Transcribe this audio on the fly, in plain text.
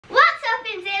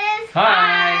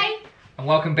Hi! And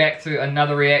welcome back to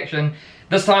another reaction.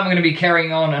 This time we're going to be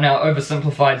carrying on in our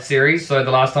Oversimplified series. So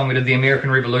the last time we did the American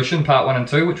Revolution, part 1 and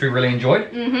 2, which we really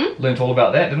enjoyed. Learned all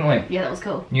about that, didn't we? Yeah, that was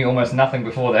cool. Knew almost nothing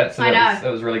before that, so that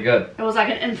was really good. It was like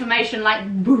an information like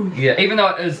boom. Yeah, even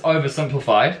though it is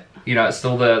oversimplified, you know, it's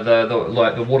still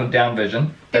the watered down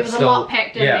version. There was a lot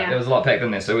packed in there. Yeah, there was a lot packed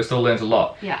in there, so we still learned a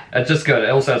lot. Yeah. It's just good.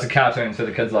 Also, it's a cartoon, so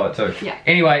the kids love it too. Yeah.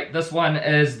 Anyway, this one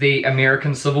is the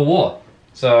American Civil War.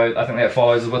 So I think that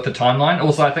follows with the timeline.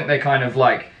 Also, I think they kind of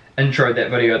like introed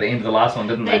that video at the end of the last one,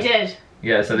 didn't they? They did.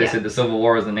 Yeah, so they said the Civil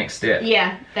War is the next step.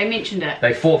 Yeah, they mentioned it.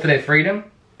 They fought for their freedom,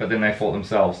 but then they fought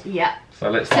themselves. Yeah. So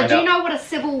let's find out. So do you know what a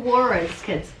civil war is,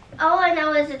 kids? All I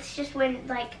know is it's just when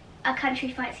like a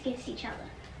country fights against each other.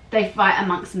 They fight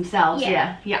amongst themselves.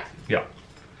 Yeah. Yeah. Yeah.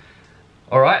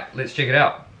 Alright, let's check it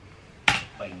out.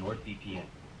 By NordVPN.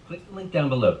 Click the link down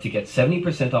below to get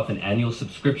 70% off an annual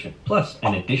subscription, plus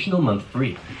an additional month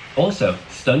free. Also,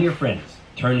 stun your friends,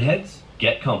 turn heads,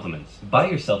 get compliments. Buy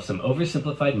yourself some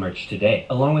Oversimplified merch today,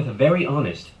 along with a very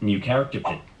honest new character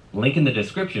pin. Link in the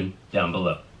description down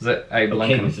below. Is it Abe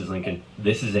Okay, Lincoln? Mrs. Lincoln,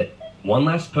 this is it. One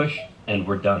last push, and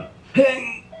we're done.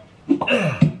 9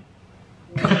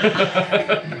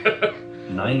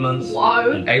 months.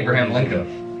 Whoa. And 4 Abraham years Lincoln.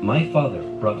 ago, my father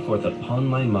brought forth upon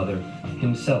my mother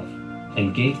himself,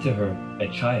 and gave to her a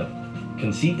child,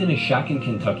 conceived in a shack in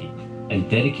Kentucky, and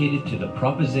dedicated to the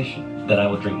proposition that I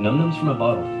will drink num-nums from a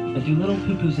bottle and do little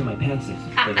poo-poos in my pantses.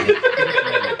 For the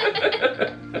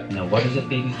next Now, what does it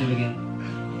babies do again?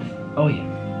 Oh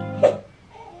yeah.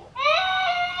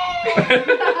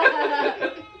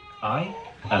 I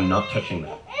am not touching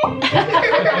that.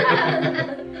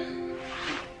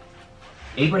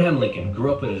 Abraham Lincoln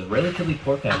grew up with his relatively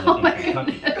poor family in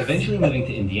Kentucky, eventually moving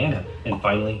to Indiana, and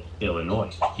finally,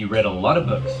 Illinois. He read a lot of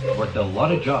books, worked a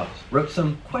lot of jobs, wrote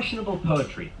some questionable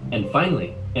poetry, and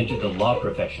finally entered the law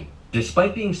profession.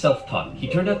 Despite being self-taught, he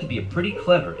turned out to be a pretty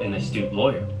clever and astute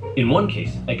lawyer. In one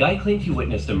case, a guy claimed he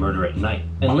witnessed a murder at night,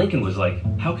 and Lincoln was like,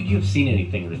 "How could you have seen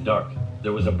anything in the dark?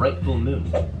 There was a bright full moon."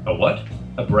 A what?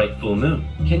 A bright full moon.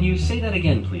 Can you say that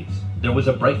again, please? There was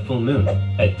a bright full moon.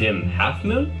 A dim half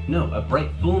moon? No, a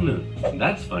bright full moon.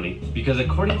 That's funny, because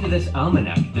according to this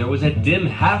almanac, there was a dim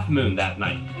half moon that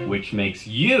night, which makes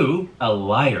you a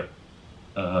liar.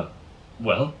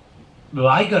 Well,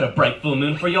 I got a bright full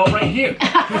moon for y'all right here.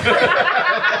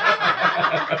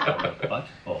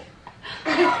 Butthole.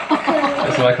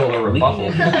 That's what I call a rebuttal.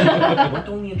 Lincoln wasn't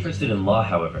only interested in law,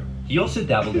 however. He also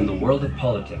dabbled in the world of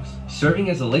politics, serving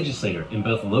as a legislator in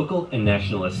both local and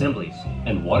national assemblies.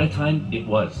 And what a time it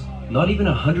was. Not even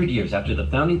 100 years after the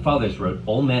Founding Fathers wrote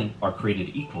all men are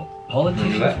created equal,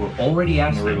 politicians were already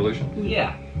asking, the revolution.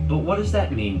 Yeah, but what does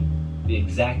that mean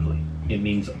exactly? It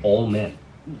means all men.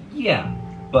 Yeah,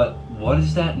 but what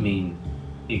does that mean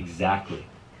exactly?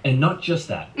 And not just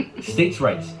that. States'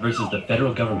 rights versus the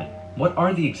federal government. What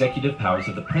are the executive powers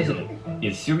of the president?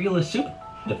 Is cereal a soup?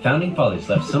 The Founding Fathers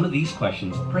left some of these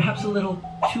questions perhaps a little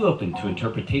too open to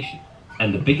interpretation.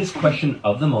 And the biggest question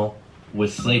of them all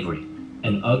was slavery,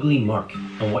 an ugly mark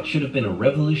on what should have been a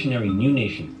revolutionary new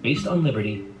nation based on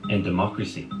liberty and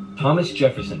democracy. Thomas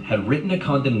Jefferson had written a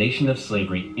condemnation of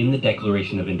slavery in the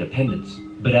Declaration of Independence,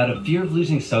 but out of fear of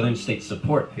losing Southern states'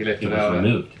 support, it was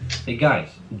removed. Hey guys,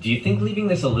 do you think leaving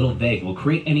this a little vague will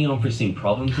create any unforeseen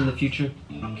problems in the future?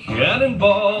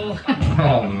 Cannonball!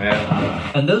 Oh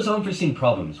man. And those unforeseen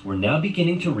problems were now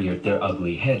beginning to rear their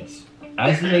ugly heads.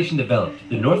 As the nation developed,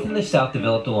 the North and the South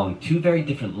developed along two very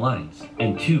different lines,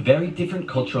 and two very different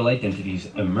cultural identities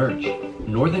emerged.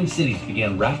 Northern cities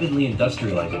began rapidly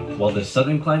industrializing, while the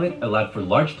southern climate allowed for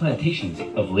large plantations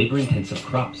of labor-intensive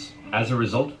crops. As a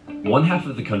result, one half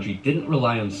of the country didn't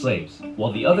rely on slaves,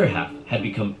 while the other half had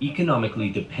become economically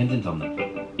dependent on them.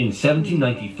 In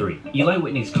 1793, Eli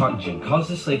Whitney's cotton gin caused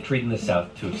the slave trade in the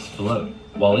South to explode,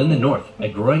 while in the North, a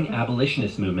growing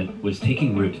abolitionist movement was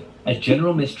taking root. A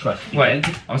general mistrust began Wait,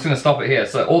 I'm just going to stop it here.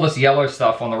 So all this yellow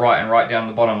stuff on the right and right down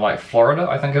the bottom, like Florida,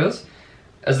 I think it is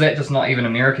that just not even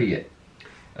America yet?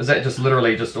 Is that just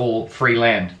literally just all free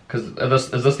land? Because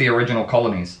is this the original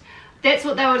colonies? That's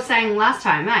what they were saying last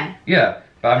time, eh? Yeah,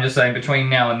 but I'm just saying between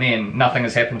now and then, nothing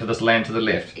has happened to this land to the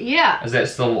left. Yeah. Is that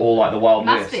still all like the Wild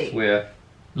Must West? be. Where,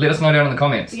 let us know down in the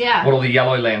comments Yeah. what all the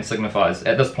yellow land signifies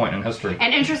at this point in history.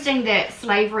 And interesting that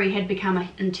slavery had become an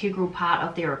integral part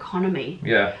of their economy.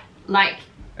 Yeah. Like,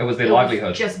 it was their it livelihood.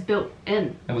 was just built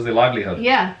in. It was their livelihood.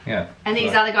 Yeah. Yeah. And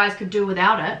these other guys could do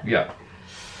without it. Yeah.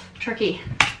 Tricky.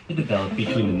 developed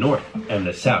between the North and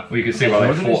the South. Well, you could see why they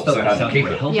Northerners fought felt so the hard to South keep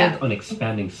were it. hell-bent on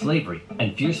expanding slavery,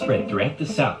 and fear spread throughout the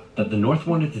South that the North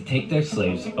wanted to take their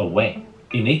slaves away.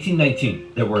 In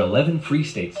 1819, there were 11 free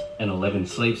states and 11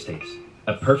 slave states.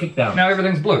 A perfect balance. Now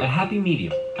everything's blue. A happy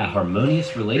medium. A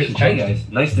harmonious relationship. changed. Hey guys,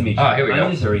 nice to meet you. Here we go.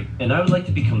 I'm Missouri, and I would like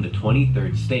to become the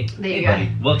 23rd state. There you Hey go.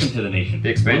 buddy, welcome to the nation. The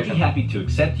expansion. We'll be happy to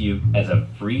accept you as a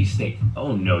free state.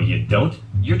 Oh no, you don't.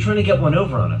 You're trying to get one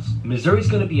over on us. Missouri's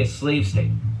going to be a slave state.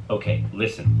 Okay,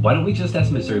 listen. Why don't we just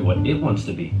ask Missouri what it wants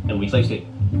to be, and we slave state.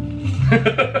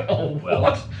 Oh, Well,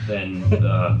 what? then,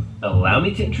 allow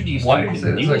me to introduce Why you did you to say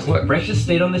the this newest, like what? freshest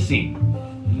state on the scene,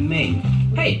 Maine.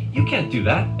 Hey, you can't do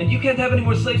that, and you can't have any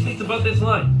more slave states above this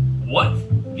line. What?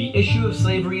 The issue of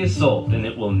slavery is solved, and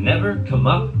it will never come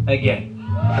up again.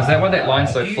 Is that why that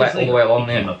line's so A few flat years all the way later, along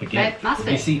it came there? up again. That must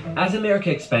be. You see, as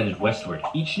America expanded westward,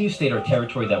 each new state or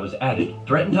territory that was added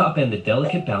threatened to upend the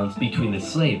delicate balance between the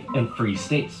slave and free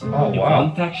states. Oh, If wow.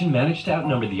 one faction managed to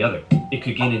outnumber the other, it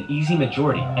could gain an easy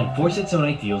majority and force its own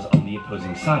ideals on the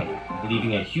opposing side,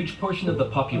 leaving a huge portion of the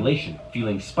population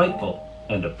feeling spiteful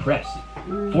and oppressed.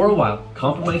 For a while,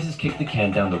 compromises kicked the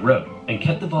can down the road and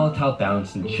kept the volatile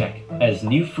balance in check, as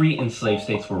new free and slave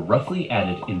states were roughly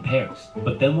added in pairs.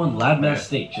 But then one loudmouth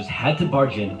state just had to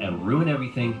barge in and ruin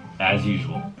everything as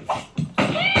usual.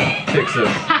 Texas.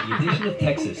 The addition of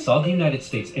Texas saw the United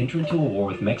States enter into a war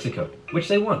with Mexico, which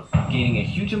they won, gaining a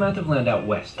huge amount of land out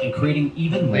west and creating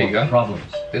even There you more go. problems.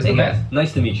 There's Hey the guys, map.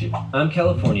 nice to meet you. I'm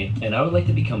California, and I would like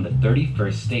to become the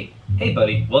 31st state. Hey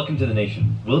buddy, welcome to the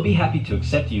nation. We'll be happy to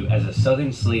accept you as a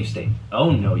southern slave state.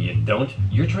 Oh no, you don't.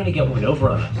 You're trying to get one over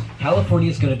on us.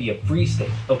 California's gonna be a free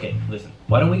state. Okay, listen.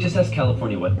 Why don't we just ask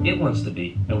California what it wants to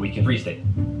be, and we can free state?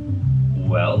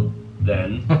 Well,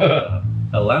 then,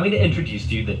 allow me to introduce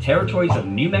to you the territories of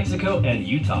New Mexico and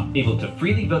Utah, able to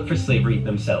freely vote for slavery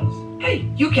themselves. Hey,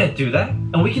 you can't do that!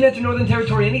 And we can enter Northern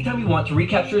Territory anytime we want to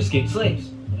recapture escaped slaves.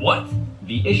 What?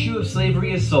 The issue of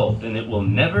slavery is solved, and it will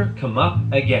never come up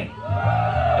again.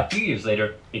 A few years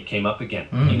later, it came up again.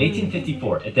 In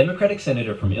 1854, a Democratic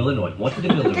senator from Illinois wanted to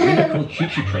build a really cool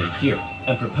choo-choo train here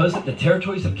and proposed that the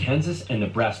territories of Kansas and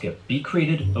Nebraska be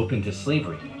created open to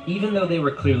slavery, even though they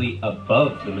were clearly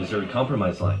above the Missouri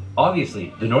Compromise line.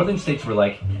 Obviously, the northern states were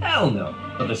like, hell no.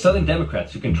 But the Southern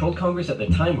Democrats who controlled Congress at the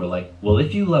time were like, well,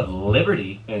 if you love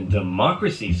liberty and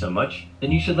democracy so much,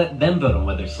 then you should let them vote on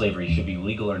whether slavery should be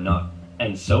legal or not.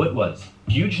 And so it was.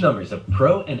 Huge numbers of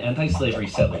pro- and anti-slavery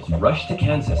settlers rushed to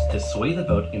Kansas to sway the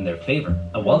vote in their favor.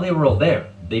 And while they were all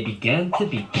there, they began to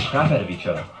beat the crap out of each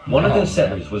other. One of those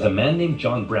settlers was a man named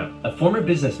John Brown, a former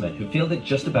businessman who failed at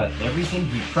just about everything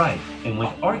he tried and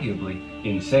went arguably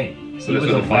insane. So He this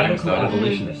was was a the fighting radical started.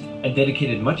 abolitionist and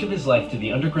dedicated much of his life to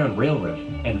the Underground Railroad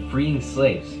and freeing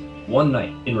slaves. One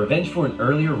night, in revenge for an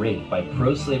earlier raid by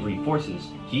pro-slavery forces,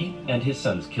 he and his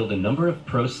sons killed a number of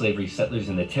pro-slavery settlers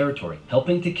in the territory,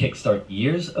 helping to kickstart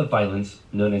years of violence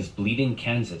known as Bleeding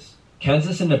Kansas.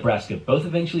 Kansas and Nebraska both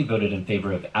eventually voted in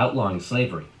favor of outlawing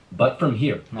slavery. But from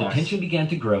here, the Nice. tension began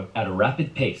to grow at a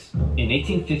rapid pace. In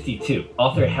 1852,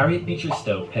 author Harriet Beecher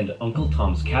Stowe penned Uncle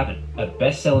Tom's Cabin, a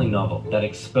best-selling novel that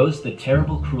exposed the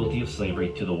terrible cruelty of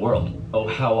slavery to the world. Oh,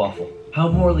 how awful. How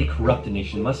morally corrupt a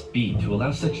nation must be to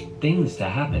allow such things to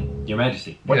happen. Your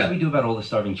Majesty, what Yeah. should we do about all the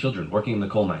starving children working in the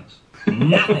coal mines?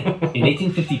 Nothing! In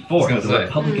 1854, I was the gonna say,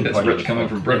 Republican that's Party rich was coming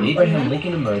formed, from Britain. and Abraham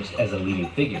Lincoln emerged as a leading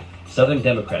figure. Southern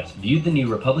Democrats viewed the new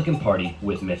Republican Party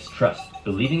with mistrust,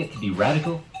 believing it to be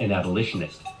radical and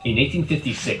abolitionist. In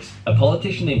 1856, a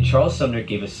politician named Charles Sumner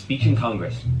gave a speech in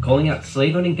Congress, calling out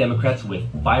slave-owning Democrats with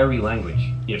fiery language.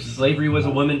 If slavery was a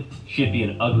woman, she'd be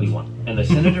an ugly one. And the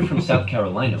senator from South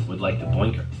Carolina would like to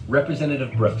boink her.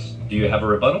 Representative Brooks, do you have a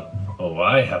rebuttal? Oh,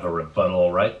 I have a rebuttal,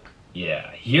 all right.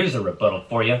 Yeah, here's a rebuttal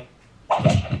for you.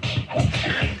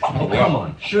 Oh, come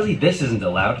on. Surely this isn't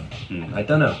allowed. I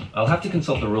don't know. I'll have to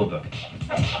consult the rule book.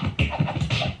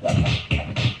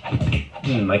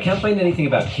 I can't find anything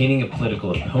about caning a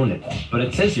political opponent, but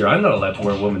it says here I'm not allowed to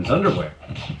wear a woman's underwear.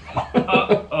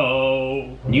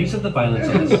 Uh-oh. News of the violence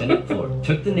on the Senate floor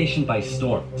took the nation by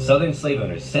storm. Southern slave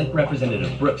owners sent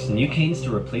Representative Brooks new canes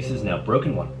to replace his now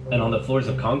broken one. And on the floors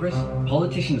of Congress,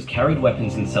 politicians carried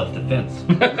weapons in self-defense.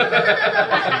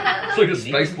 It's like a In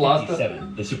space blaster.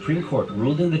 1857, the Supreme Court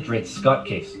ruled in the Dred Scott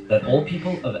case that all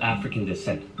people of African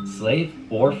descent, slave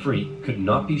or free, could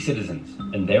not be citizens,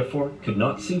 and therefore could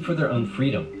not sue for their own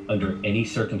freedom under any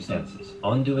circumstances,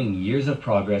 undoing years of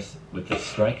progress with the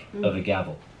strike of a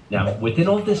gavel. Now, within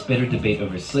all this bitter debate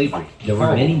over slavery, there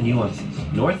were many nuances.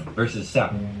 North versus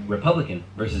South, Republican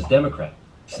versus Democrat,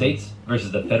 states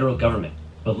versus the federal government.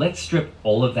 But let's strip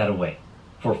all of that away.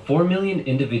 For 4 million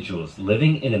individuals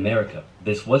living in America,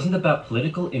 this wasn't about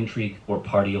political intrigue or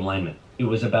party alignment. It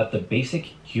was about the basic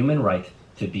human right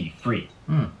to be free.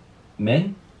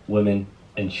 Men, women,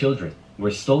 and children were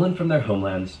stolen from their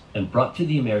homelands and brought to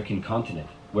the American continent,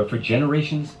 where for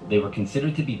generations they were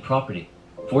considered to be property,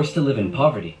 forced to live in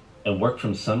poverty, and work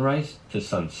from sunrise to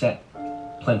sunset.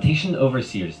 Plantation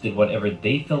overseers did whatever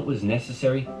they felt was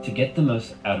necessary to get the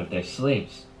most out of their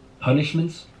slaves.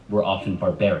 Punishments were often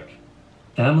barbaric.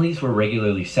 Families were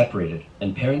regularly separated,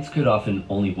 and parents could often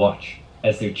only watch,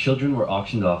 as their children were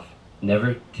auctioned off,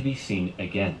 never to be seen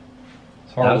again.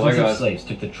 It's horrible, Thousands of guys. slaves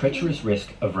took the treacherous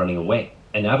risk of running away,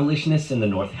 and abolitionists in the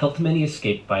North helped many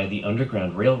escape via the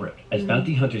Underground Railroad, as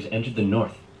bounty hunters entered the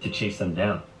North to chase them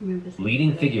down.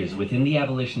 Leading figures within the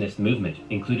abolitionist movement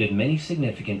included many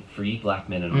significant free black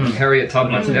men and women. Harriet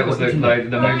Tubman, that was the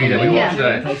movie that we watched.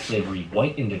 Anti-slavery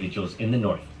white individuals in the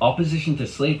North, opposition to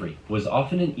slavery was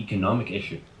often an economic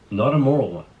issue, not a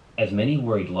moral one, as many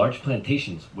worried large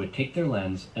plantations would take their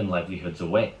lands and livelihoods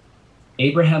away.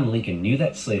 Abraham Lincoln knew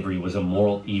that slavery was a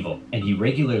moral evil, and he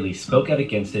regularly spoke out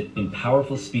against it in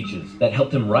powerful speeches that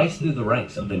helped him rise through the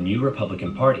ranks of the new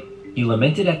Republican Party. He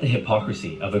lamented at the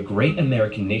hypocrisy of a great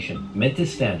American nation meant to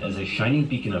stand as a shining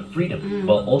beacon of freedom,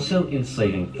 while also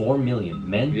enslaving 4 million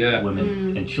men,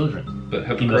 women, and children. But He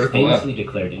most hypocritical, famously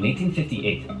declared in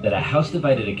 1858 that a house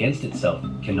divided against itself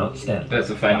cannot stand. That's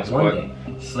a famous That one quote.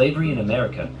 day, slavery in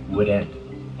America would end.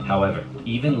 However,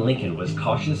 even Lincoln was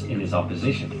cautious in his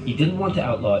opposition. He didn't want to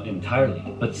outlaw it entirely,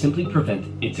 but simply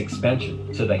prevent its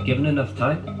expansion, so that given enough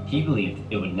time, he believed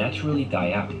it would naturally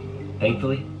die out.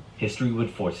 Thankfully, history would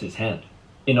force his hand.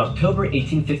 In October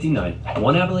 1859,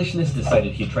 one abolitionist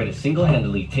decided he'd try to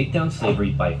single-handedly take down slavery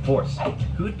by force.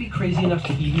 Who would be crazy enough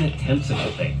to even attempt such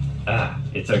a thing?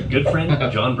 It's our good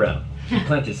friend, John Brown. He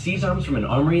planned to seize arms from an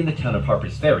armory in the town of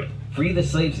Harper's Ferry, free the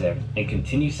slaves there, and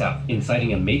continue south,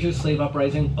 inciting a major slave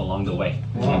uprising along the way.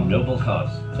 A noble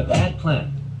cause, a bad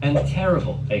plan, and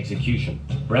terrible execution.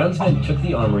 Brown's men took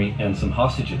the armory and some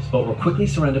hostages, but were quickly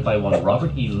surrounded by one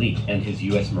Robert E. Lee and his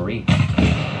U.S. Marines.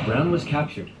 Brown was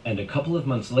captured, and a couple of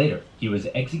months later, he was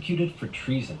executed for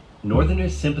treason.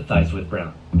 Northerners sympathized with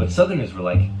Brown, but Southerners were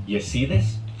like, "You see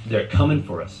this? They're coming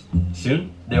for us.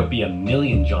 Soon, there'll be 1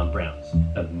 million John Browns."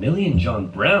 1 million John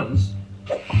Browns?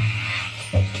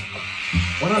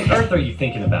 What on earth are you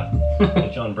thinking about? The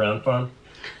John Brown farm?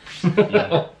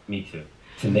 Yeah, me too.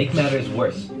 To make matters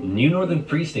worse, new northern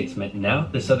free states meant now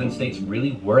the southern states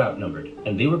really were outnumbered,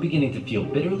 and they were beginning to feel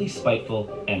bitterly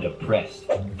spiteful and oppressed.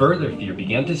 Further fear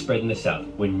began to spread in the South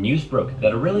when news broke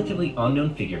that a relatively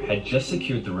unknown figure had just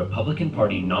secured the Republican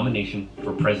Party nomination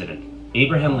for president.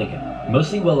 Abraham Lincoln,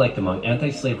 mostly well-liked among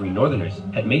anti-slavery Northerners,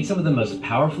 had made some of the most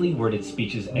powerfully worded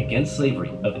speeches against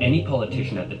slavery of any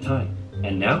politician at the time.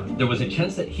 And now, there was a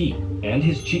chance that he and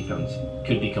his cheekbones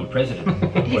could become president.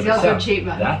 He's For the got good South,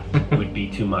 cheekbones. that would be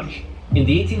too much. In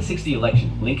the 1860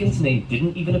 election, Lincoln's name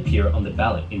didn't even appear on the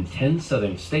ballot in 10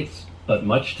 southern states. But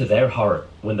much to their horror,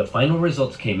 when the final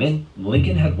results came in,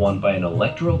 Lincoln had won by an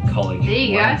electoral college There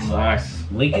you go. landslide.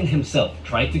 Nice. Lincoln himself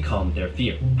tried to calm their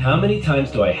fear. "How many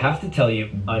times do I have to tell you,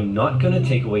 I'm not gonna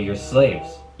take away your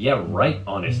slaves?" "Yeah, right,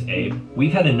 Honest Abe.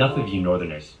 We've had enough of you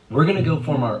Northerners. We're gonna go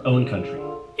form our own country."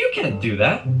 "You can't do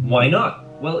that." "Why not?"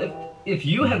 "Well, if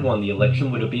you had won the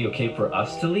election, would it be okay for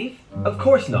us to leave?" "Of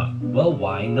course not." "Well,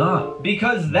 why not?"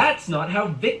 "Because that's not how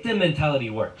victim mentality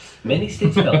works." Many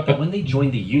states felt that when they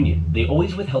joined the Union, they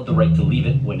always withheld the right to leave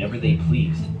it whenever they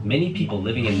pleased. Many people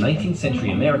living in 19th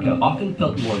century America often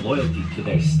felt more loyalty to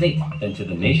their state than to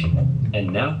the nation.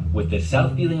 And now, with the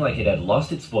South feeling like it had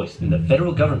lost its voice in the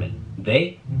federal government,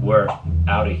 they were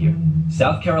out of here.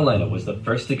 South Carolina was the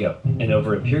first to go, and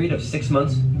over a period of 6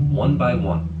 months, one by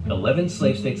one, 11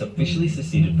 slave states officially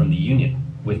seceded from the Union,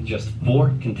 with just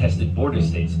 4 contested border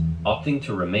states opting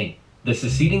to remain. The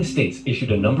seceding states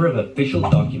issued a number of official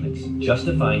documents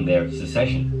justifying their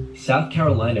secession. South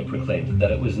Carolina proclaimed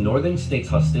that it was northern states'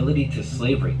 hostility to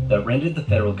slavery that rendered the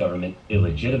federal government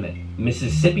illegitimate.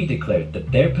 Mississippi declared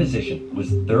that their position was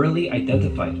thoroughly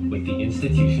identified with the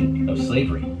institution of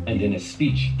slavery. And in a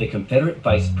speech, the Confederate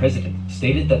vice president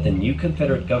stated that the new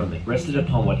Confederate government rested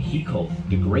upon what he called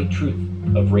the great truth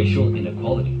of racial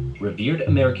inequality. Revered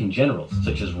American generals,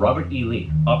 such as Robert E. Lee,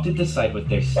 opted to side with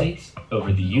their states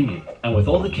over the Union. And with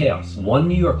all the chaos, one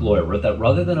New York lawyer wrote that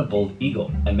rather than a bold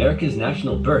eagle, America's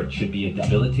national bird should be a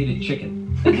debilitated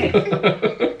chicken. Hey,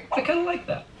 I kind of like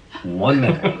that. One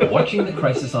man, watching the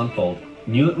crisis unfold,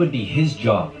 knew it would be his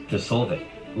job to solve it.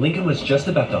 Lincoln was just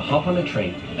about to hop on a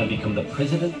train and become the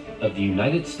President of the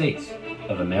United States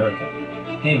of America.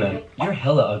 "Hey man, you're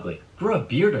hella ugly. Grow a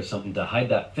beard or something to hide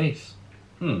that face."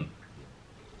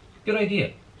 Good idea.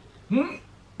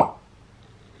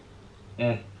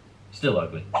 Still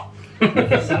ugly.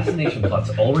 With assassination plots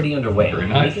already underway, Very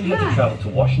nice. Lincoln had to travel to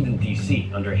Washington,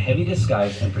 D.C. under heavy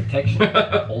disguise and protection.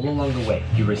 All along the way,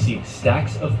 he received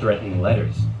stacks of threatening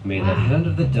letters. May the hand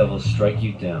of the devil strike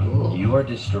you down. Ooh. You are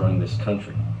destroying this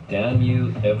country. Damn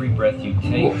you, every breath you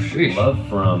take. Oh, sheesh. Love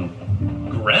from...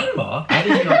 Grandma? That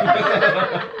is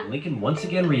not... Lincoln once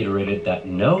again reiterated that,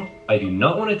 no, I do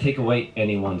not want to take away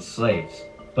anyone's slaves.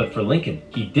 But for Lincoln,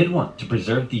 he did want to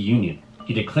preserve the Union.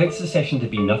 He declared secession to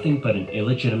be nothing but an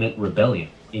illegitimate rebellion.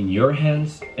 In your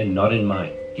hands and not in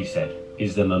mine, he said,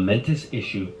 is the momentous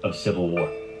issue of civil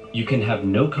war. You can have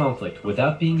no conflict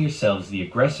without being yourselves the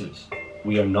aggressors.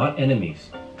 We are not enemies,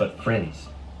 but friends.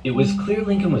 It was clear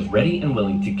Lincoln was ready and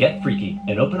willing to get freaky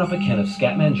and open up a can of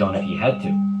Scatman John if he had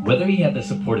to. Whether he had the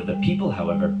support of the people,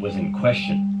 however, was in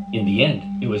question. In the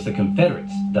end, it was the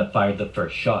Confederates that fired the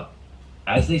first shot.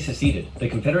 As they seceded, the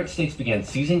Confederate States began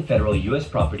seizing federal U.S.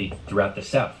 property throughout the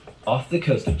South. Off the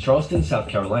coast of Charleston, South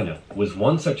Carolina, was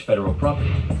one such federal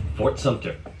property, Fort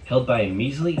Sumter, held by a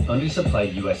measly,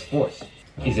 undersupplied U.S. force.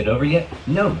 Is it over yet?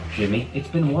 No, Jimmy, it's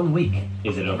been 1 week.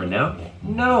 Is it over now?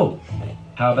 No!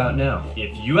 How about now?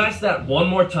 If you ask that one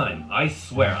more time, I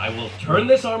swear I will turn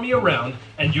this army around,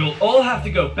 and you'll all have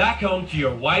to go back home to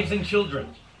your wives and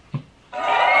children.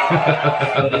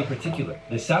 But in particular,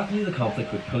 the South knew the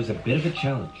conflict would pose a bit of a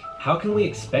challenge. How can we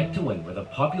expect to win with a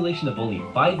population of only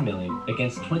 5 million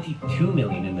against 22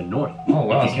 million in the North? Oh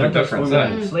wow, If it's you a count big those 4 difference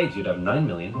million there. slaves, you'd have 9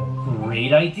 million.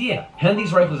 Great idea. Hand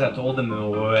these rifles out to all the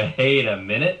men. Wait a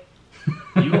minute.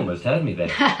 You almost had me there.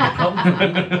 The problem for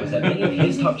Lincoln was that many of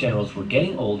his top generals were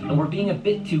getting old and were being a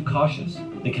bit too cautious.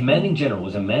 The commanding general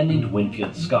was a man named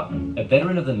Winfield Scott, a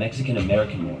veteran of the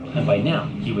Mexican-American War, and by now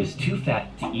he was too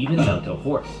fat to even mount a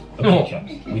horse. Okay,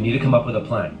 chaps, we need to come up with a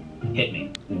plan. Hit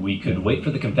me. We could wait for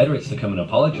the Confederates to come and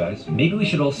apologize. Maybe we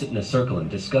should all sit in a circle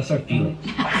and discuss our feelings.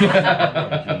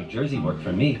 New Jersey worked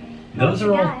for me. Those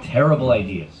are all terrible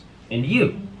ideas. And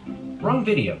you? Wrong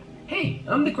video. Hey,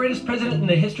 I'm the greatest president in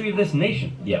the history of this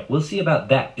nation. Yeah, we'll see about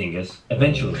that, dingus.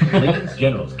 Eventually, Lincoln's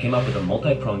generals came up with a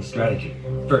multi-pronged strategy.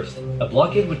 First, a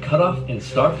blockade would cut off and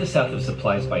starve the South of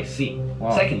supplies by sea.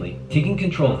 Wow. Secondly, taking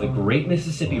control of the great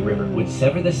Mississippi River would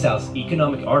sever the South's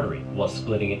economic artery while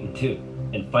splitting it in two.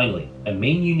 And finally, a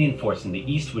main Union force in the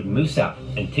East would move south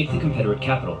and take the Confederate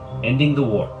capital, ending the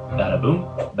war. Bada boom,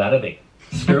 bada bing.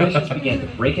 Skirmishes began to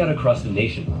break out across the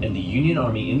nation, and the Union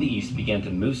Army in the East began to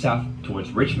move south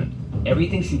towards Richmond.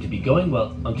 Everything seemed to be going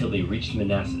well until they reached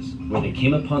Manassas, where they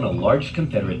came upon a large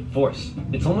Confederate force.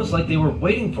 It's almost like they were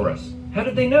waiting for us. How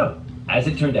did they know? As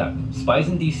it turned out, spies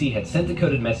in D.C. had sent a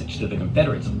coded message to the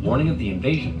Confederates warning of the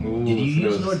invasion. Ooh, Did you so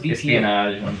use it was NordVPN?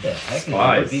 espionage. What the heck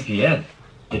Spies. is NordVPN?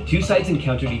 The two sides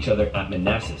encountered each other at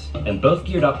Manassas, and both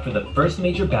geared up for the first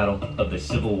major battle of the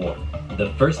Civil War,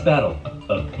 the First Battle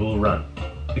of Bull Run.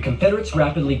 The Confederates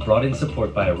rapidly brought in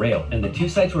support via rail, and the two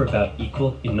sides were about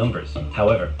equal in numbers.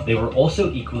 However, they were also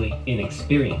equally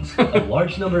inexperienced. A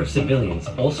large number of civilians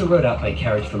also rode out by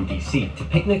carriage from D.C. to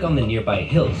picnic on the nearby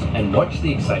hills and watch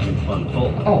the excitement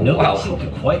unfold. Oh, No wow. one seemed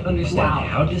to quite understand Wow.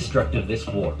 how destructive this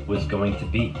war was going to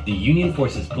be. The Union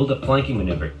forces pulled a flanking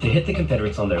maneuver to hit the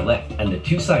Confederates on their left, and the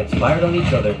two sides fired on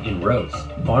each other in rows.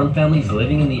 Farm families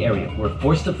living in the area were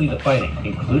forced to flee the fighting,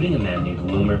 including a man named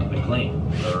Loomer McLean.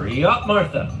 Hurry up,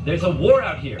 Martha! There's a war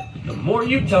out here. The more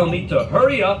you tell me to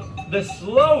hurry up, the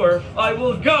slower I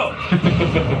will go.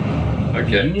 The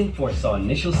Okay. Union force saw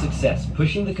initial success,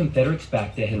 pushing the Confederates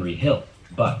back to Henry Hill.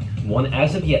 But one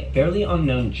as of yet fairly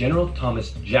unknown General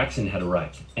Thomas Jackson had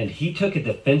arrived, and he took a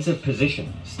defensive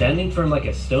position, standing firm like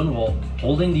a stone wall,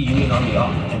 holding the Union Army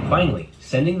off, and finally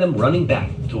sending them running back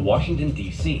to Washington,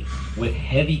 D.C. With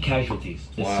heavy casualties,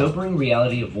 the Wow. sobering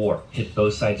reality of war hit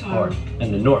both sides hard,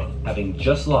 and the North, having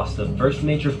just lost the first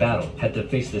major battle, had to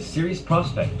face the serious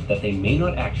prospect that they may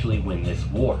not actually win this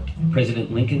war.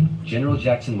 President Lincoln, General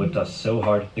Jackson whipped us so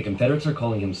hard, the Confederates are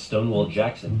calling him Stonewall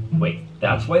Jackson. Wait,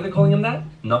 that's why they're calling him that?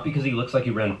 Not because he looks like he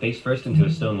ran face first into a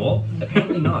stone wall?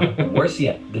 Apparently not. Worse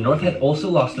yet, the North had also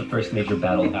lost the first major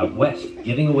battle out west,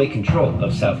 giving away control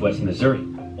of southwest Missouri.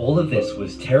 All of this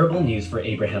was terrible news for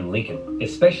Abraham Lincoln,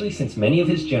 especially since many of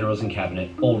his generals and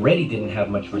cabinet already didn't have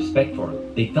much respect for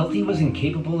him. They felt he was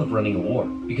incapable of running a war,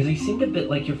 because he seemed a bit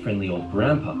like your friendly old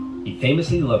grandpa. He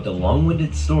famously loved a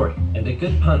long-winded story and a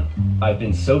good pun. I've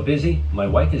been so busy, my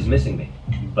wife is missing me.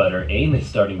 But her aim is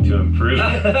starting to improve.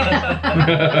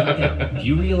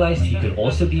 You realized he could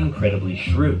also be incredibly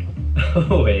shrewd.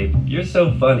 Oh, Abe, you're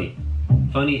so funny.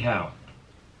 Funny how?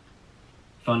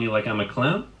 Funny like I'm a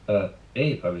clown?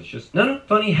 Babe, I was just... No,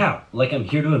 funny how? Like I'm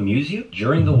here to amuse you?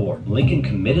 During the war, Lincoln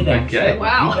committed acts Okay. that were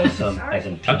Wow. viewed by some as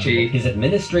Touchy. impeachable. His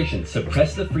administration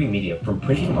suppressed the free media from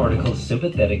printing articles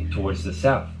sympathetic towards the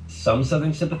South. Some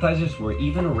Southern sympathizers were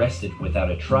even arrested without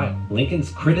a trial.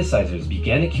 Lincoln's criticizers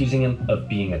began accusing him of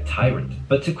being a tyrant.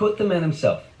 But to quote the man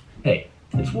himself, hey,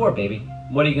 it's war, baby.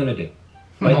 What are you gonna do?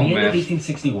 By the end of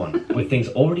 1861, with things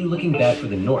already looking bad for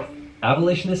the North,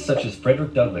 abolitionists such as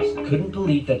Frederick Douglass couldn't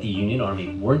believe that the Union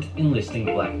Army weren't enlisting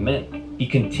black men. He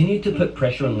continued to put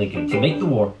pressure on Lincoln to make the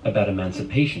war about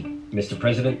emancipation. Mr.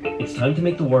 President, it's time to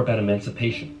make the war about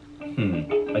emancipation.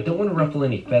 I don't want to ruffle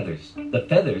any feathers. The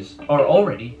feathers are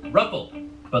already ruffled.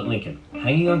 But Lincoln,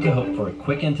 hanging on to hope for a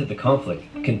quick end to the conflict,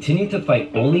 continued to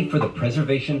fight only for the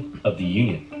preservation of the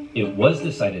Union. It was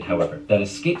decided, however, that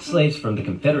escaped slaves from the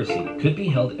Confederacy could be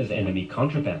held as enemy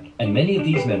contraband, and many of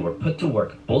these men were put to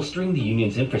work bolstering the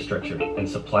Union's infrastructure and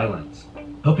supply lines.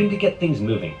 Hoping to get things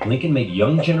moving, Lincoln made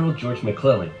young General George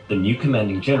McClellan the new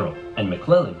commanding general, and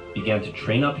McClellan began to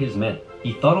train up his men.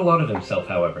 He thought a lot of himself,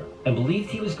 however, and believed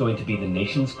he was going to be the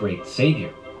nation's great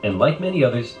savior. And like many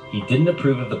others, he didn't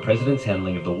approve of the president's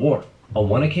handling of the war. On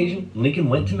one occasion, Lincoln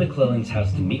went to McClellan's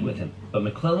house to meet with him, but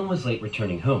McClellan was late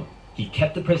returning home. He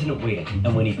kept the president waiting,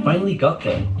 and when he finally got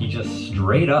there, he just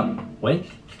straight up went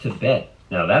to bed.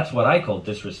 Now that's what I call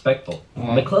disrespectful.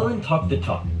 McClellan talked the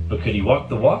talk, but could he walk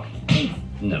the walk?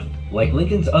 No. Like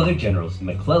Lincoln's other generals,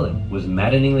 McClellan was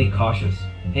maddeningly cautious.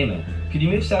 Hey man, could you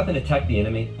move south and attack the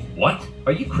enemy? What?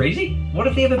 Are you crazy? What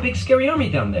if they have a big scary army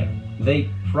down there? They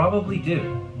probably do.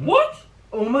 What?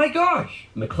 Oh my gosh!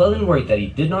 McClellan worried that he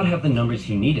did not have the numbers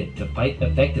he needed to fight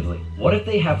effectively. What if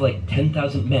they have like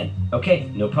 10,000 men? Okay,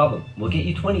 no problem. We'll get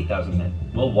you 20,000 men.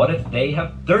 Well, what if they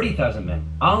have 30,000 men?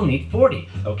 I'll need 40.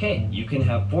 Okay, you can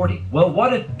have 40. Well,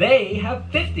 what if they have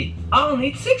 50? I'll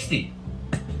need 60.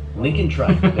 Lincoln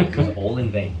tried, but it was all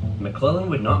in vain. McClellan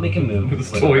would not make a move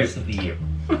for the rest of the year.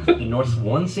 The North's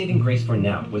one saving grace for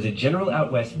now was a general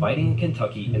out west fighting in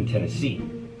Kentucky and Tennessee.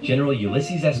 General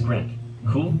Ulysses S. Grant.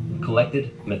 Cool,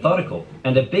 collected, methodical,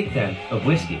 and a big fan of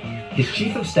whiskey. His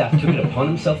chief of staff took it upon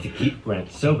himself to keep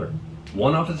Grant sober.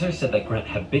 One officer said that Grant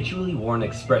habitually wore an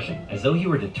expression as though he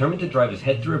were determined to drive his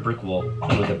head through a brick wall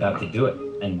and was about to do it.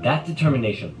 And that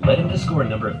determination led him to score a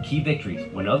number of key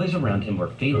victories when others around him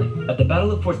were failing. At the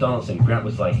Battle of Fort Donelson, Grant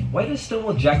was like, "Why does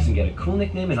Stonewall Jackson get a cool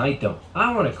nickname and I don't?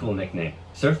 I want a cool nickname."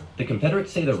 "Sir, the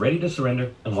Confederates say they're ready to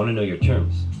surrender and want to know your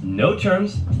terms." "No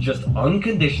terms, just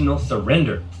unconditional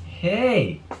surrender."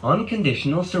 Hey,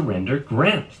 unconditional surrender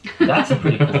Grant. That's a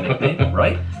pretty cool nickname,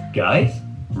 right? Guys,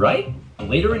 right?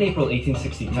 Later in April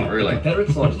 1862, Not really. the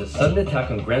Confederates launched a sudden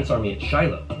attack on Grant's army at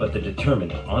Shiloh, but the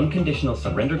determined, unconditional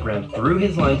surrender Grant threw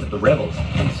his lines at the rebels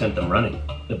and sent them running.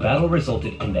 The battle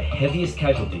resulted in the heaviest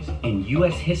casualties in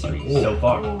U.S. history so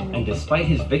far, and despite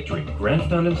his victory, Grant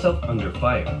found himself under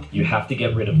fire. You have to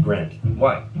get rid of Grant.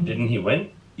 Why? Didn't he win?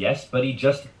 Yes, but he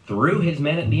just threw his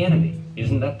men at the enemy.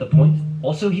 Isn't that the point?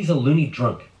 Also, he's a loony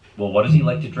drunk. Well, what does he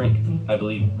like to drink? I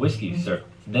believe whiskey, sir.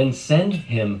 Then send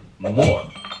him more.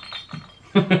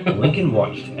 Lincoln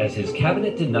watched as his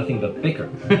cabinet did nothing but bicker,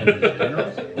 and his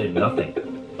generals did nothing.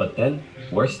 But then,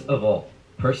 worst of all,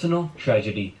 personal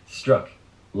tragedy struck.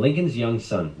 Lincoln's young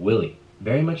son, Willie,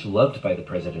 very much loved by the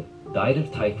president, died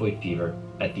of typhoid fever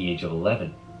at the age of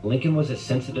 11. Lincoln was a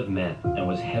sensitive man and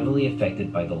was heavily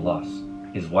affected by the loss.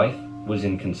 His wife was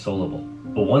inconsolable.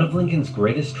 But one of Lincoln's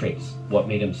greatest traits, what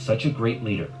made him such a great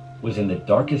leader, was in the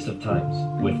darkest of times,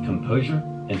 with composure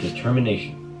and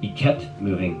determination, he kept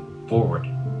moving forward.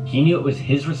 He knew it was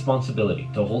his responsibility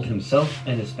to hold himself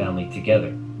and his family together,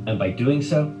 and by doing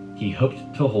so, he hoped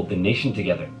to hold the nation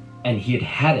together. And he had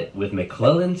had it with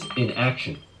McClellan's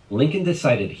inaction. Lincoln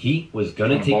decided he was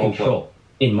gonna take control.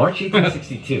 In March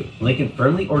 1862, Lincoln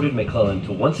firmly ordered McClellan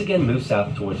to once again move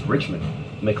south towards Richmond.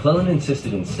 McClellan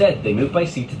insisted instead they move by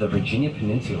sea to the Virginia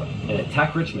Peninsula and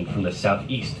attack Richmond from the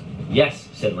southeast. "Yes,"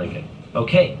 said Lincoln.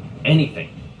 "Okay, anything."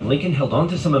 Lincoln held on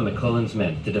to some of McClellan's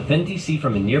men to defend D.C.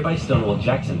 from a nearby Stonewall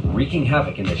Jackson wreaking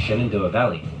havoc in the Shenandoah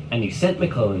Valley, and he sent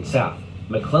McClellan south.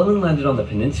 McClellan landed on the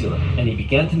peninsula, and he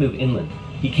began to move inland.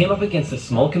 He came up against a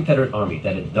small Confederate army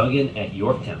that had dug in at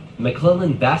Yorktown.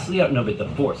 McClellan vastly outnumbered the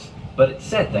force, but it's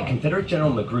said that Confederate General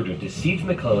Magruder deceived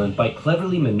McClellan by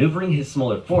cleverly maneuvering his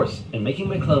smaller force and making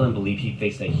McClellan believe he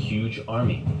faced a huge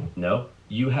army. "No,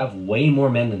 you have way more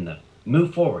men than them.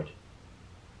 Move forward."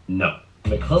 No.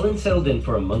 McClellan settled in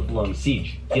for a month-long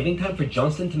siege, giving time for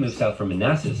Johnston to move south from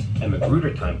Manassas and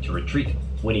Magruder time to retreat.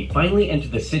 When he finally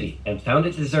entered the city and found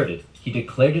it deserted, he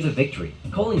declared it a victory,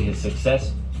 calling his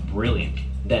success brilliant.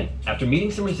 Then, after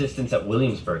meeting some resistance at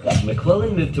Williamsburg,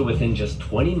 McClellan moved to within just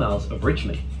 20 miles of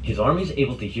Richmond. His army is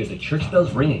able to hear the church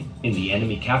bells ringing in the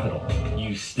enemy capital.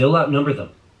 You still outnumber them.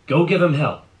 Go give them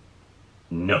hell.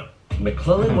 No.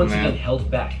 McClellan once again held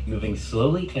back, moving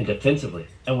slowly and defensively.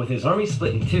 And with his army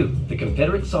split in two, the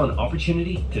Confederates saw an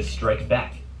opportunity to strike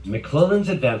back. McClellan's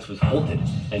advance was halted,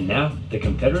 and now the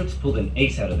Confederates pulled an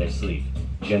ace out of their sleeve.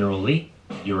 General Lee,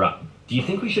 you're up. Do you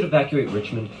think we should evacuate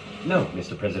Richmond? No,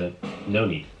 Mr. President. No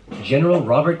need. General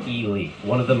Robert E. Lee,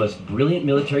 one of the most brilliant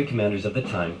military commanders of the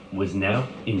time, was now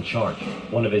in charge.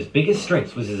 One of his biggest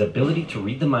strengths was his ability to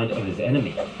read the mind of his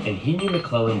enemy, and he knew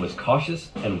McClellan was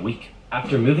cautious and weak.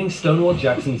 After moving Stonewall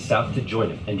Jackson south to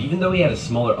join him, and even though he had a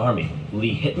smaller army,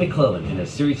 Lee hit McClellan in a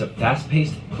series of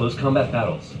fast-paced, close-combat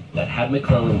battles that had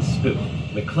McClellan spooked.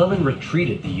 McClellan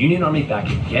retreated the Union Army back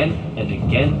again and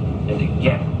again and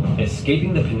again,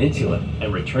 escaping the peninsula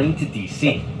and returning to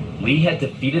D.C. Lee had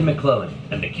defeated McClellan,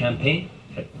 and the campaign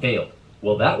had failed.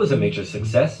 Well, that was a major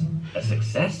success. A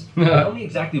success? Tell me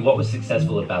exactly what was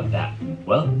successful about that.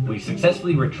 Well, we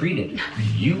successfully retreated.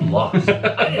 You lost.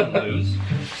 I didn't lose.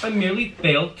 I merely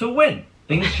failed to win.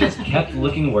 Things just kept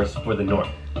looking worse for the North.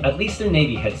 At least their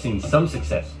Navy had seen some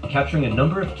success, capturing a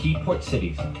number of key port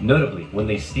cities, notably when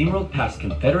they steamrolled past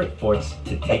Confederate forts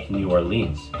to take New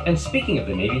Orleans. And speaking of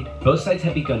the Navy, both sides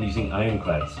had begun using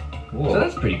ironclads. Whoa. So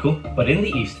that's pretty cool. But in the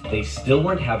East, they still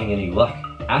weren't having any luck.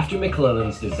 After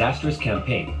McClellan's disastrous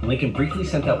campaign, Lincoln briefly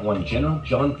sent out one General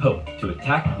John Pope to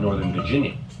attack Northern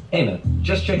Virginia. Hey man,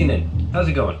 just checking in. How's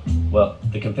it going? Well,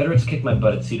 the Confederates kicked my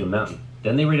butt at Cedar Mountain.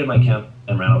 Then they raided my camp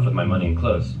and ran off with my money and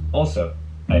clothes. Also,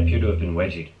 I appear to have been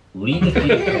wedgied. Lee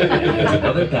defeated Pope and there was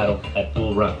another battle at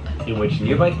Bull Run, in which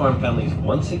nearby farm families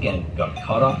once again got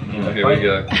caught up in the Here fight. we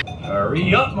go.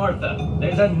 Hurry up, Martha.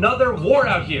 There's another war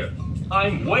out here.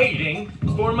 I'm waiting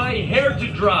for my hair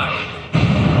to dry.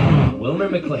 Wilmer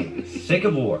McLean, sick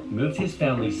of war, moved his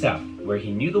family south, where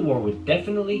he knew the war would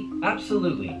definitely,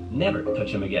 absolutely, never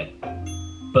touch him again.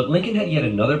 But Lincoln had yet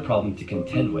another problem to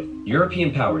contend with.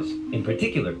 European powers, in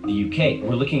particular the UK,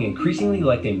 were looking increasingly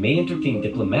like they may intervene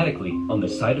diplomatically on the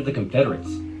side of the Confederates.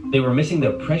 They were missing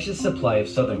their precious supply of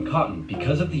southern cotton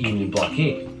because of the Union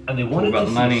blockade, and they wanted to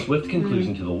see a swift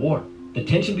conclusion to the war. The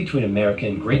tension between America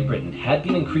and Great Britain had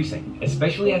been increasing,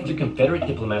 especially after Confederate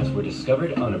diplomats were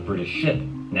discovered on a British ship.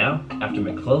 Now, after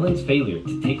McClellan's failure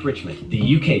to take Richmond,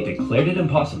 the UK declared it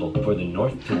impossible for the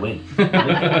North to win.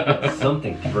 Lincoln did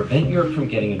something to prevent Europe from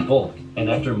getting involved, and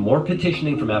after more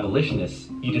petitioning from abolitionists,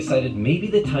 he decided maybe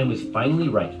the time was finally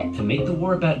right to make the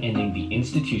war about ending the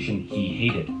institution he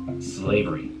hated,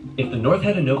 slavery. If the North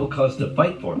had a noble cause to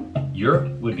fight for,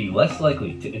 Europe would be less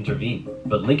likely to intervene.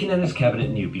 But Lincoln and his cabinet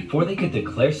knew before they could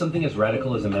declare something as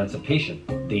radical as emancipation,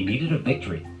 they needed a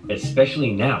victory,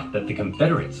 especially now that the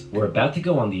Confederates were about to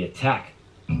go on the attack.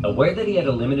 Aware that he had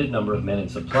a limited number of men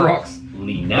and supplies,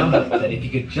 Lee now hoped that if he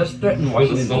could just threaten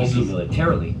Washington D.C.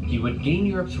 militarily, he would gain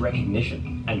Europe's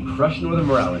recognition and crush Northern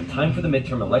morale in time for the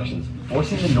midterm elections,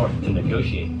 forcing the North to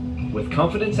negotiate. With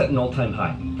confidence at an all-time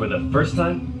high, for the first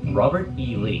time, Robert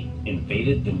E. Lee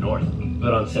invaded the North.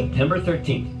 But on September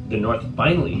 13th, the North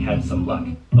finally had some luck.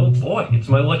 Oh boy, it's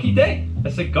my lucky day!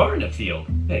 A cigar in a field.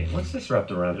 Hey, what's this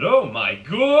wrapped around it? Oh my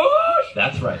gosh!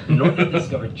 That's right, the North had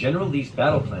discovered General Lee's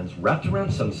battle plans wrapped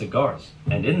around some cigars.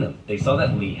 And in them, they saw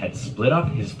that Lee had split up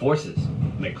his forces.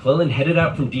 McClellan headed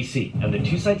out from D.C., and the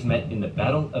two sides met in the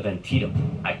Battle of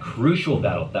Antietam, a crucial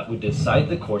battle that would decide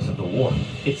the course of the war.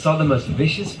 It saw the most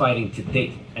vicious fighting to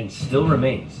date, and still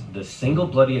remains the single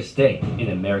bloodiest day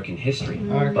in American history.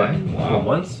 Okay. But Wow. for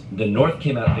once, the North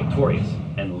came out victorious,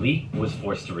 and Lee was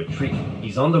forced to retreat.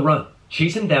 He's on the run.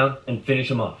 Chase him down and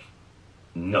finish him off.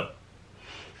 No.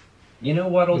 You know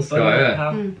what, old This buddy? guy, yeah.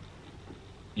 Pal?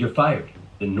 You're fired.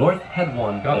 The North had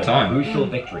won About a time. crucial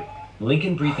victory.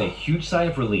 Lincoln breathed a huge sigh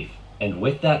of relief, and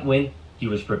with that win, he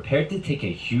was prepared to take a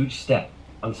huge step.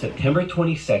 On September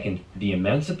 22nd, the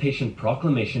Emancipation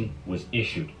Proclamation was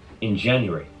issued. In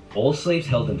January, all slaves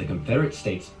held in the Confederate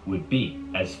States would be,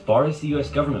 as far as the U.S.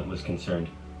 government was concerned,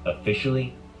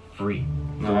 officially free.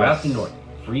 Throughout the North,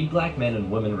 free black men and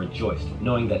women rejoiced,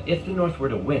 knowing that if the North were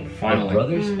to win, Finally. their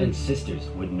brothers and sisters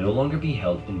would no longer be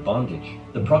held in bondage.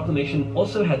 The proclamation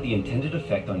also had the intended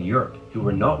effect on Europe, who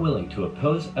were not willing to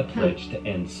oppose a pledge to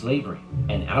end slavery.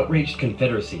 An outraged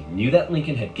Confederacy knew that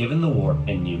Lincoln had given the war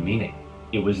a new meaning.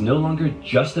 It was no longer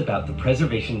just about the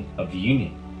preservation of the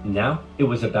Union. Now, it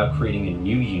was about creating a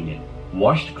new Union,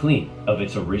 washed clean of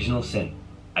its original sin.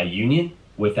 A Union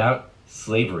without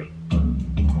slavery.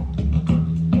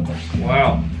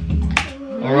 Wow.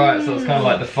 Alright, so it's kind of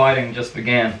like the fighting just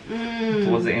began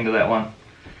towards the end of that one.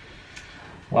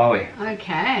 Wowie.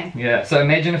 Okay. Yeah, so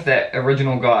imagine if that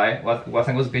original guy, well, I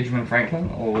think it was Benjamin Franklin,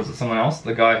 or was it someone else?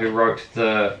 The guy who wrote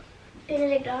the...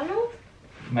 Benedict Arnold?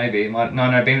 Maybe. No,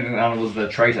 Benedict Arnold was the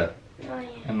traitor Oh, yeah.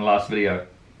 in the last video,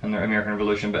 in the American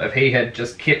Revolution. But if he had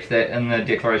just kept that in the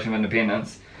Declaration of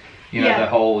Independence, you know, Yeah. the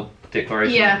whole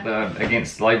declaration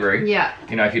against slavery, Yeah.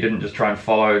 you know, if he didn't just try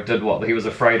and did what he was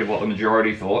afraid of what the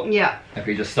majority thought, Yeah. if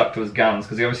he just stuck to his guns,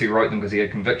 because he obviously wrote them because he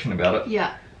had conviction about it.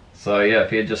 Yeah. So yeah, if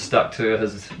he had just stuck to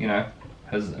his, you know,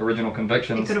 his original It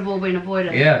convictions, could have all been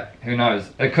avoided. yeah, who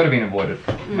knows? It could have been avoided,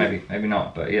 maybe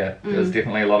not, but yeah, there's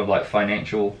definitely a lot of like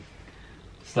financial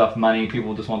stuff, money.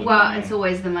 People just wanted Well, money. it's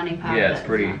always the money part. Yeah, of it's it,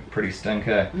 pretty isn't it? pretty stink,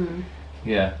 eh?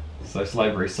 Yeah, so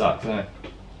slavery sucks, eh?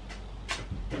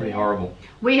 Pretty horrible.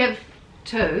 We have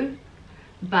two,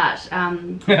 but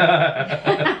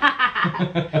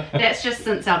that's just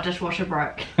since our dishwasher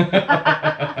broke.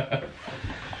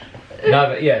 No,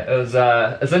 but yeah, it was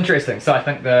it's interesting. So I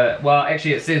think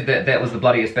actually it said that was the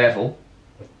bloodiest battle.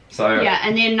 So Yeah,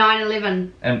 and then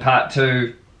 9/11. in part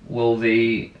 2, will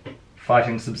the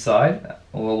fighting subside,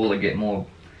 or will it get more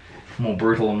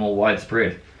brutal and more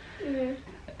widespread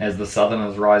as the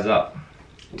Southerners rise up?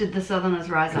 Did the Southerners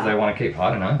rise Because they up? want to keep, I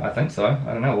don't know, I think so.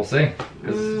 I don't know, we'll see.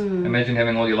 Because imagine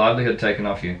having all your livelihood taken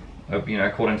off you. You know,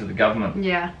 according to the government,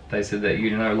 Yeah. they said that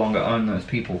you no longer own those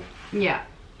people. Yeah.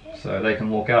 So they can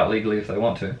walk out legally if they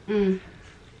want to.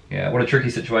 Yeah, what a tricky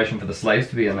situation for the slaves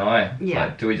to be in, though, eh? Yeah.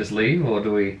 Like, do we just leave, or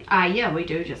do we... Yeah, we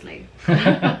do just leave.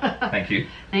 Thank you.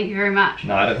 Thank you very much.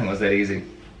 No, I don't think it was that easy.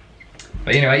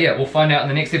 But anyway, yeah, we'll find out in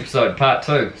the next episode, part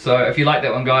 2. So if you like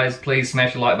that one, guys, please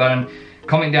smash the like button,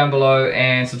 comment down below,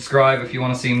 and subscribe if you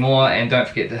want to see more. And don't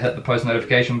forget to hit the post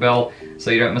notification bell so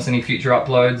you don't miss any future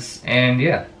uploads. And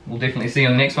yeah, we'll definitely see you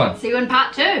in the next one. See you in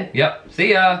part 2. Yep,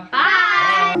 see ya!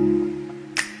 Bye.